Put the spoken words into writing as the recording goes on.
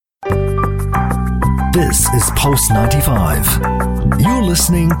This is Pulse 95. You're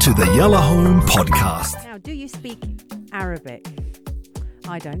listening to the Yellow Home Podcast. Now, do you speak Arabic?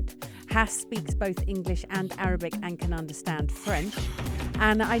 I don't. Hass speaks both English and Arabic and can understand French.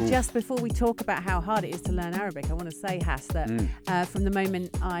 And just before we talk about how hard it is to learn Arabic, I want to say, Hass, that from the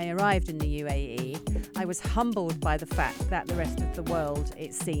moment I arrived in the UAE, I was humbled by the fact that the rest of the world,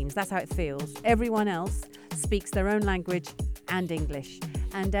 it seems, that's how it feels, everyone else speaks their own language and English.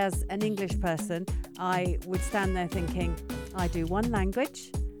 And as an English person, I would stand there thinking, I do one language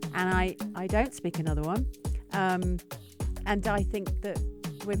and I don't speak another one. And I think that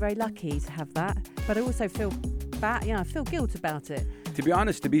we're very lucky to have that. But I also feel bad, I feel guilt about it. To be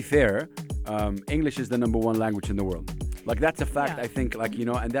honest, to be fair, English is the number one language in the world. Like, that's a fact, yeah. I think,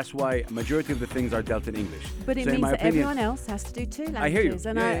 and that's why a majority of the things are dealt in English. But it means that everyone else has to do two languages. I hear you.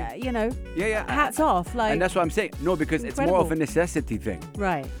 And hats off. And that's what I'm saying. No, because incredible. It's more of a necessity thing.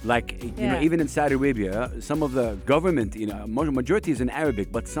 Right. Like, even in Saudi Arabia, some of the government, majority is in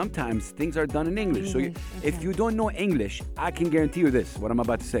Arabic, but sometimes things are done in English. So if you don't know English, I can guarantee you this, what I'm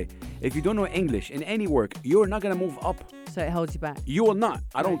about to say. If you don't know English in any work, you're not going to move up. So it holds you back. You will not.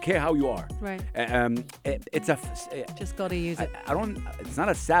 I don't care how you are. Right. Just got to use it. It's not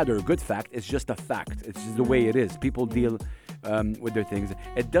a sad or a good fact. It's just a fact. It's just the way it is. People deal with their things.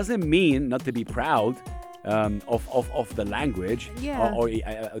 It doesn't mean not to be proud of the language. Yeah. Or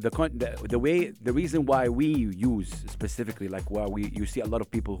the reason why we use specifically, like why you see a lot of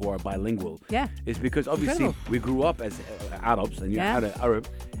people who are bilingual. Yeah. Is because obviously we grew up as Arabs and you're Arab.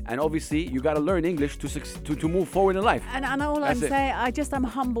 And obviously, you got to learn English to move forward in life. And all I'm saying, I'm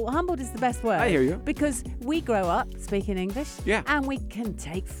humble. Humbled is the best word. I hear you. Because we grow up speaking English. Yeah. And we can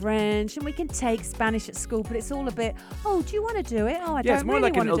take French and we can take Spanish at school, but it's all a bit, do you want to do it? Oh, I don't really want to do it. Yeah, it's more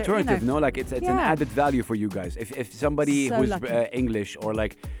like an alternative, no? Like, it's an added value for you guys. If somebody who's English or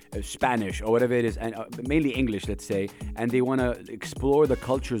like Spanish or whatever it is, and mainly English, let's say, and they want to explore the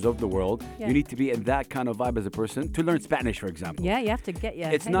cultures of the world, you need to be in that kind of vibe as a person to learn Spanish, for example. Yeah, you have to get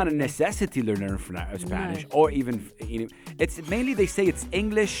It's not a necessity to learn Spanish, or even it's mainly, they say it's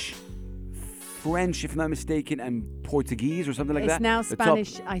English, French, if I'm not mistaken, and Portuguese or something like that. It's now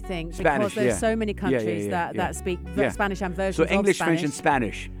Spanish, I think, because there's so many countries that speak Spanish and versions of Spanish. So English, French, and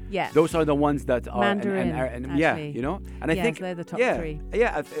Spanish. Yeah. Those are the ones that are Mandarin, and And I think they're the top three.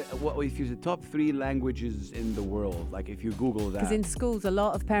 Yeah, if you the top 3 languages in the world, like if you Google that. Because in schools, a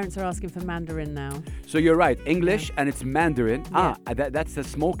lot of parents are asking for Mandarin now. So you're right, English and it's Mandarin. Yeah. That's the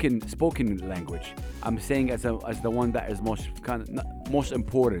spoken language. I'm saying as the one that is most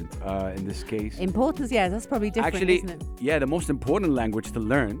important in this case. Importance, that's probably different, actually, isn't it? Yeah, the most important language to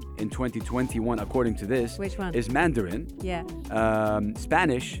learn in 2021, according to this, which one? Is Mandarin. Yeah.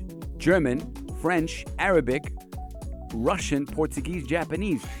 Spanish, German, French, Arabic, Russian, Portuguese,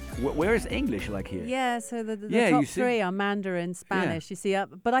 Japanese. Where is English like here? Yeah, so the top 3 are Mandarin, Spanish. You see,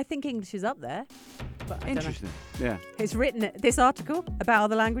 but I think English is up there. But interesting. Yeah. It's written. This article about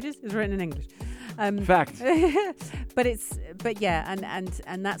other languages is written in English. Fact. But that's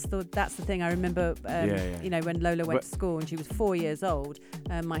the thing. I remember, when Lola went to school and she was 4 years old,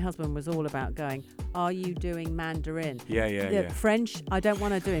 my husband was all about going, are you doing Mandarin? Yeah. French, I don't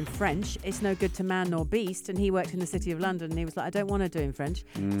want to do in French. It's no good to man nor beast. And he worked in the city of London and he was like, I don't want to do in French.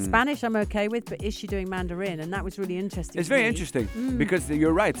 Spanish, I'm okay with, but is she doing Mandarin? And that was really interesting. It's very interesting because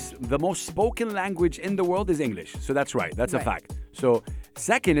you're right. The most spoken language in the world is English. So that's right. That's a fact. So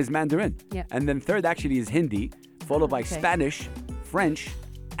second is Mandarin. Yeah. And then third actually is Hindi, followed by Spanish, French,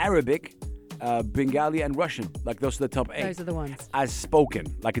 Arabic, Bengali, and Russian. Like, those are the top 8. Those are the ones. As spoken,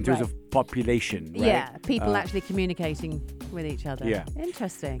 like in terms of population. Right? Yeah, people actually communicating with each other. Yeah.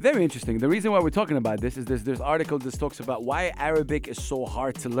 Interesting. Very interesting. The reason why we're talking about this is there's article that talks about why Arabic is so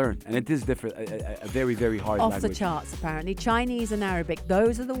hard to learn. And it is different, a very, very hard language. Off the charts, apparently. Chinese and Arabic,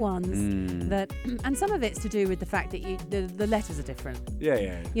 those are the ones that... And some of it's to do with the fact that the letters are different. Yeah.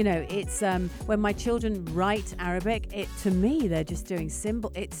 It's... when my children write Arabic, to me, they're just doing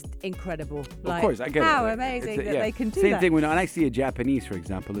symbol. It's incredible. Of course, I get it. How amazing that they can do that. Same thing when I see a Japanese, for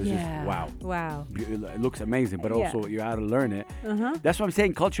example, it's just wow. Wow. It looks amazing, but also you have to learn it. That's what I'm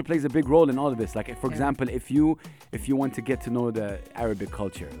saying. Culture plays a big role in all of this. Like, for example, if you want to get to know the Arabic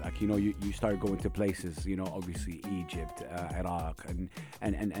culture, like, you start going to places, obviously Egypt, Iraq, and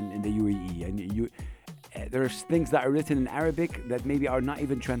the UAE, and there's things that are written in Arabic that maybe are not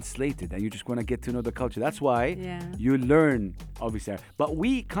even translated, and you just want to get to know the culture. That's why you learn, obviously. But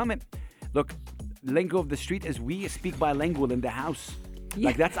we comment. Look, lingo of the street is we speak bilingual in the house. Yeah.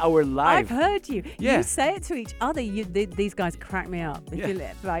 Like that's our life. I've heard you. Yeah. You say it to each other. These guys crack me up.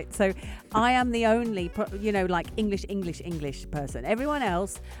 Right. So I am the only, like English person. Everyone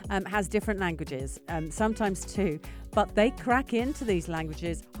else has different languages, sometimes two, but they crack into these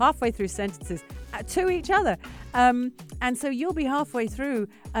languages halfway through sentences to each other. And so you'll be halfway through.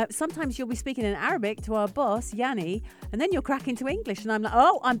 Sometimes you'll be speaking in Arabic to our boss, Yanni, and then you'll crack into English. And I'm like,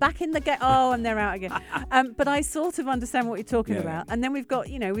 oh, I'm back in the game. Oh, and they're out again. But I sort of understand what you're talking about. And then we've got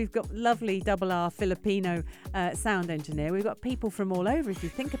lovely double R Filipino sound engineer. We've got people from all over. If you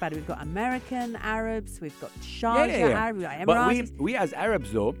think about it, we've got American Arabs, we've got Sharjah Arabs, we've got Emiratis. But we as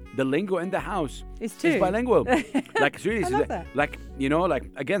Arabs, though, the lingo in the house is bilingual. Like seriously, I love that. like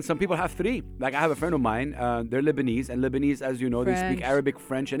again, some people have three. Like I have a friend of mine, they're Lebanese, and Lebanese, as you know, French. they speak Arabic,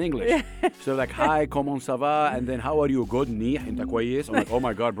 French, and English. So like, hi, comment ça va? And then how are you? Good, nih, inta kwayis? I'm like, oh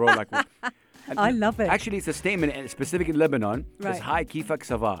my god, bro, like. I love it. Actually, it's a statement, specific in Lebanon. Right. It's hi, kifak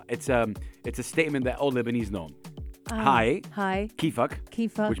ça va? It's a statement that all Lebanese know. Hi,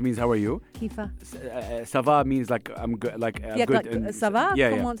 kifak, which means how are you? Kifa. Ça va means like I'm good, like Yeah, good. like ça va?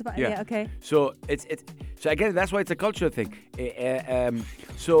 Yeah, okay. So so again, that's why it's a cultural thing.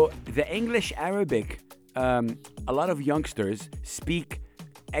 So the English Arabic, a lot of youngsters speak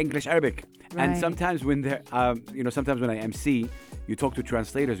English Arabic, and Right. sometimes when they're, sometimes when I MC, you talk to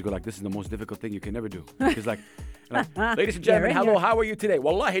translators, you go like, this is the most difficult thing you can never do. Because like, ladies and gentlemen, hello, how are you today?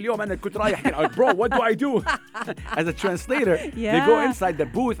 Wallahi اليوم أنا كنت رايح. Bro, what do I do? As a translator, they go inside the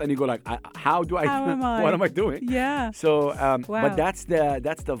booth and you go like, how do I? What am I doing? Yeah. So, Wow. but that's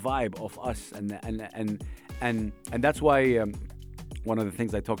the vibe of us, and that's why one of the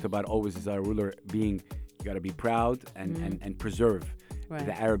things I talked about always is our ruler being, you got to be proud and preserve. Right.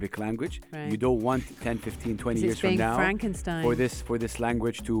 The Arabic language. Right. You don't want 10, 15, 20 years from now Frankenstein. for this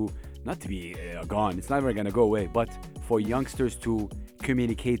language to not to be gone. It's never going to go away, but for youngsters to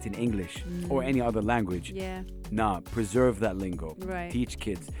communicate in English or any other language. Yeah. Nah, preserve that lingo. Right. Teach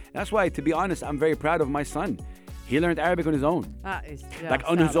kids. That's why, to be honest, I'm very proud of my son. He learned Arabic on his own. That is Like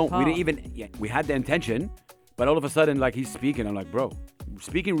on his own. We didn't even, we had the intention, but all of a sudden, like he's speaking. I'm like, bro,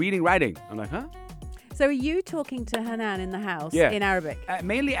 speaking, reading, writing. I'm like, huh? So are you talking to Hanan in the house in Arabic?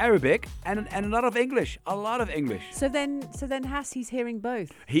 Mainly Arabic and a lot of English. A lot of English. So then he's hearing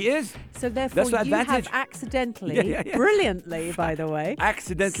both. He is. So therefore That's the you have advantage. accidentally, brilliantly, by the way.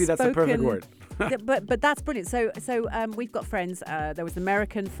 Accidentally, that's the perfect word. but that's brilliant. So we've got friends. There was an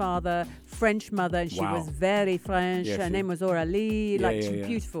American father, French mother, and she was very French. Her name was Aurélie. She's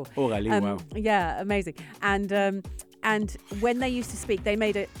beautiful. Aurélie, wow. Yeah, amazing. And when they used to speak, they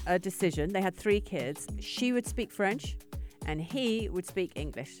made a decision. They had 3 kids. She would speak French, and he would speak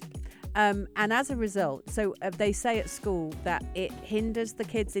English. And as a result, so they say at school that it hinders the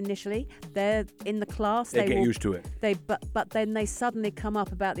kids initially. They're in the class. They get used to it. But then they suddenly come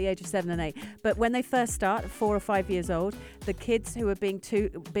up about the age of 7 and 8. But when they first start, 4 or 5 years old, the kids who are being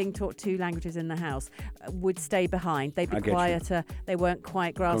taught 2 languages in the house would stay behind. They'd be quieter. They weren't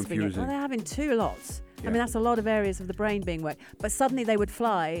quite grasping it. Well, they're having 2 lots. Yeah. I mean, that's a lot of areas of the brain being worked. But suddenly they would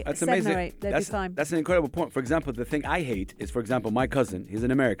fly. That's 7 amazing. or 8, they'd be fine. That's an incredible point. For example, the thing I hate is, for example, my cousin. He's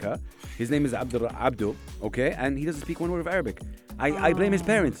in America. His name is Abdu, okay? And he doesn't speak one word of Arabic. I blame his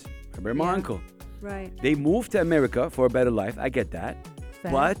parents. I blame my uncle. Right. They moved to America for a better life. I get that.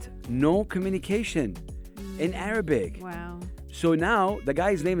 Fair. But no communication in Arabic. Wow. So now the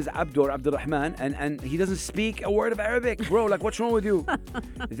guy's name is Abdurrahman, and he doesn't speak a word of Arabic, bro. Like, what's wrong with you?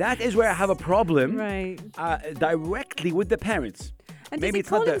 That is where I have a problem, right? Directly with the parents. And does he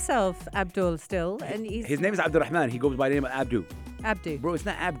call himself Abdul still? And his name is Abdurrahman. He goes by the name of Abdu. Abdu. Bro, it's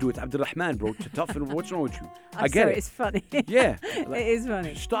not Abdu. It's Abdurrahman, bro. It's tough. What's wrong with you? I get it. It's funny. Yeah. It is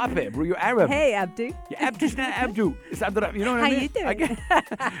funny. Stop it, bro. You're Arab. Hey, Abdu. Yeah, Abdu's not Abdu. It's Abdurrahman. You know what I mean? How you doing?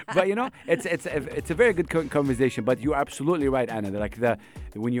 But it's a very good conversation. But you're absolutely right, Anna. Like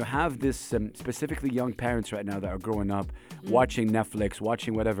when you have this specifically young parents right now that are growing up, watching Netflix,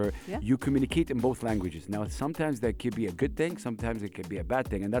 watching whatever, you communicate in both languages. Now, sometimes that could be a good thing. Sometimes it could be a bad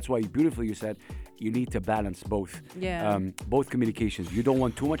thing, and that's why beautifully you said you need to balance both. Yeah. Both communications. You don't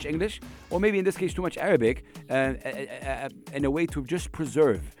want too much English, or maybe in this case too much Arabic, in a way to just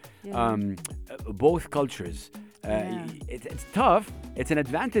preserve both cultures. It's tough. It's an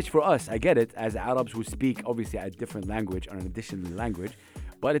advantage for us. I get it, as Arabs who speak obviously a different language or an additional language.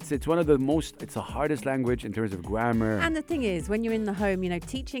 But it's one of it's the hardest language in terms of grammar. And the thing is, when you're in the home,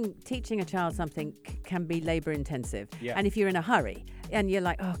 teaching a child something can be labor intensive. Yeah. And if you're in a hurry and you're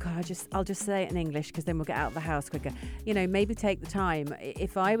like, oh God, I'll just say it in English because then we'll get out of the house quicker. Maybe take the time.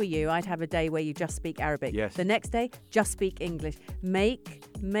 If I were you, I'd have a day where you just speak Arabic. Yes. The next day, just speak English. Make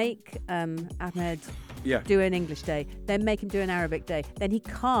Ahmed do an English day, then make him do an Arabic day. Then he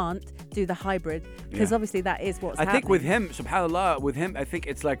can't do the hybrid because obviously that is what's happening. I think with him, subhanAllah, with him, I think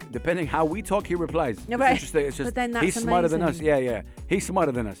it's like depending how we talk, he replies. No, it's interesting. It's just but then that's he's smarter than us. amazing. Yeah. He's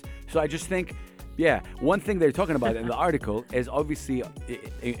smarter than us. So I just think, one thing they're talking about in the article is obviously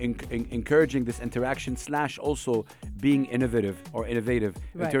encouraging this interaction / also being innovative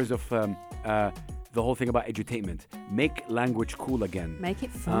in terms of the whole thing about edutainment. Make language cool again. Make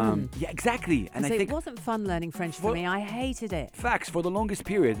it fun. Exactly. And I think it wasn't fun learning French for me. I hated it. Facts. For the longest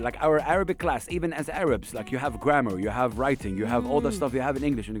period, like our Arabic class, even as Arabs, like you have grammar, you have writing, you have all the stuff you have in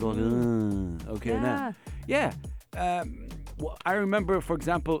English, and you go, okay, now. Yeah. Well, I remember, for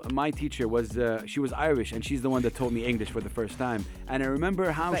example, my teacher was she was Irish, and she's the one that taught me English for the first time. And I remember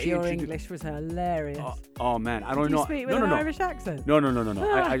how your English was hilarious. Oh man, I don't know. Did you speak with an Irish accent? No.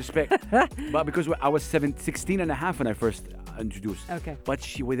 I just speak, but because I was 16 and a half when I first introduced. Okay. But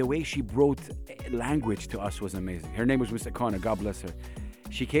with the way she brought language to us was amazing. Her name was Miss Connor. God bless her.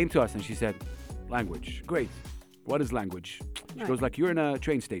 She came to us and she said, "Language, great. What is language?" She goes like, "You're in a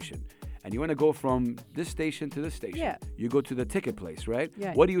train station. And you want to go from this station to this station. Yeah. You go to the ticket place, right?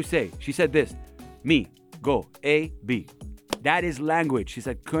 Yeah. What do you say?" She said this. "Me, go, A, B." That is language. She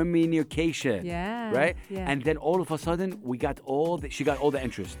said communication. Yeah. Right? Yeah. And then all of a sudden, she got all the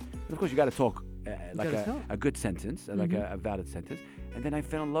interest. And of course, you got to talk like a good sentence, like a valid sentence. And then I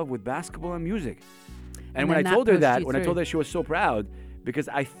fell in love with basketball and music. And when I told her that, she was so proud because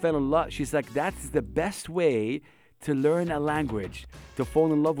I fell in love. She's like, that's the best way to learn a language, to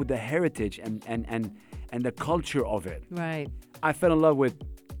fall in love with the heritage and the culture of it. Right. I fell in love with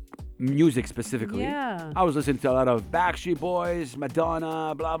music specifically. Yeah. I was listening to a lot of Backstreet Boys,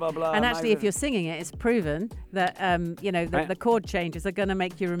 Madonna, blah, blah, blah. And actually, if you're singing it, it's proven that, the chord changes are going to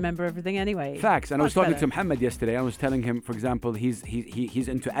make you remember everything anyway. Facts. And I was talking to Muhammad yesterday. I was telling him, for example, he's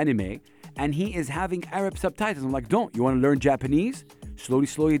into anime, and he is having Arab subtitles. I'm like, don't. You want to learn Japanese?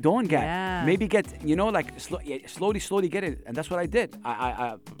 Slowly don't get. Yeah. Maybe get, slowly get it. And that's what I did.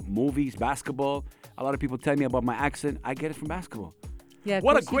 I movies, basketball. A lot of people tell me about my accent. I get it from basketball. Yeah,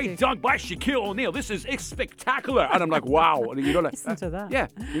 what a great dunk by Shaquille O'Neal. This is spectacular. And I'm like, wow. And listen to that. Yeah.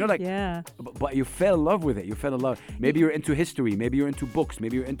 Yeah. But you fell in love with it. You fell in love. Maybe you're into history. Maybe you're into books.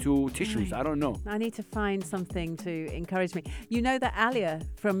 Maybe you're into tissues. I don't know. I need to find something to encourage me. You know that Alia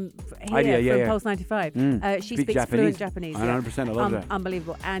from Pulse 95, she speaks fluent Japanese. 100%. I love that.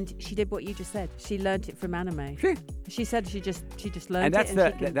 Unbelievable. And she did what you just said. She learnt it from anime. She said she just learned it.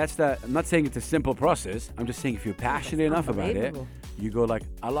 And that's the. I'm not saying it's a simple process. I'm just saying if you're passionate enough about it, you go like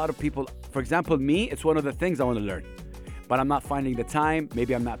a lot of people. For example, me, it's one of the things I want to learn, but I'm not finding the time.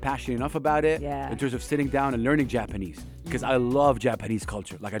 Maybe I'm not passionate enough about it in terms of sitting down and learning Japanese because I love Japanese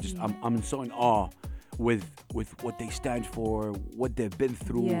culture. Like I'm so in awe with what they stand for, what they've been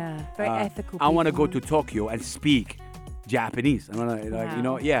through. Yeah, very ethical. I want to go to Tokyo and speak Japanese. I want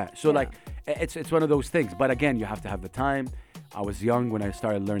to, So like, it's one of those things. But again, you have to have the time. I was young when I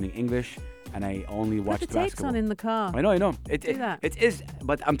started learning English, and I only watched basketball. Put the tapes on in the car. I know. Do that. It is,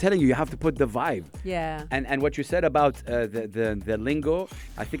 but I'm telling you, you have to put the vibe. Yeah. And what you said about the lingo,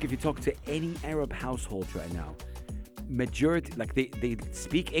 I think if you talk to any Arab household right now, majority, like they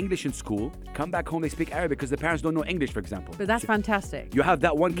speak English in school, come back home, they speak Arabic because the parents don't know English, for example. But that's fantastic. You have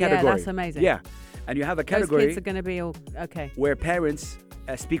that one category. Yeah, that's amazing. Yeah. And you have a category. Those kids are going to be all okay. Where parents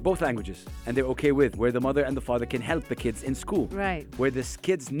speak both languages and they're okay with, where the mother and the father can help the kids in school. Right. Where the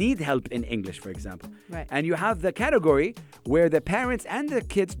kids need help in English, for example. Right. And you have the category where the parents and the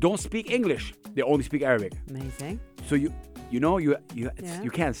kids don't speak English. They only speak Arabic. Amazing. So you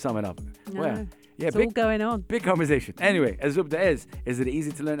can't sum it up. No. Well, yeah, it's all going on. Big conversation. Anyway, as Zubda is it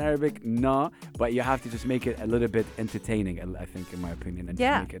easy to learn Arabic? No, but you have to just make it a little bit entertaining, I think, in my opinion. And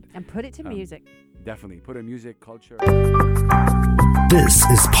just make it, and put it to music. Definitely. Put in music, culture. This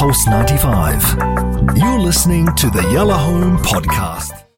is Pulse 95. You're listening to the Yellow Home Podcast.